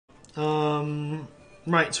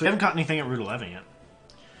Right, so we haven't caught anything at Route 11 yet.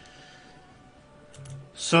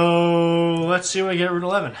 So, let's see what I get at Route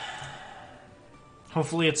 11.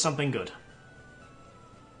 Hopefully it's something good.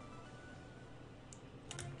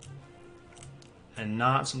 And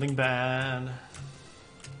not something bad.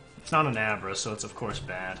 It's not an Abra, so it's of course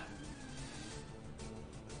bad.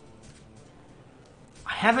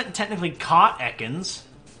 I haven't technically caught Ekans.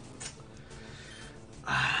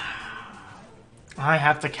 I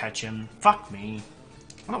have to catch him. Fuck me.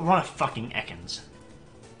 I don't want a fucking Ekans.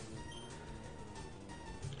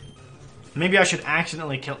 Maybe I should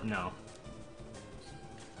accidentally kill... No.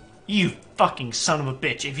 You fucking son of a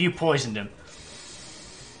bitch. If you poisoned him.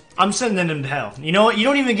 I'm sending him to hell. You know what? You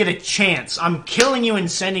don't even get a chance. I'm killing you and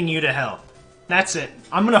sending you to hell. That's it.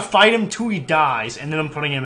 I'm gonna fight him till he dies, and then I'm putting him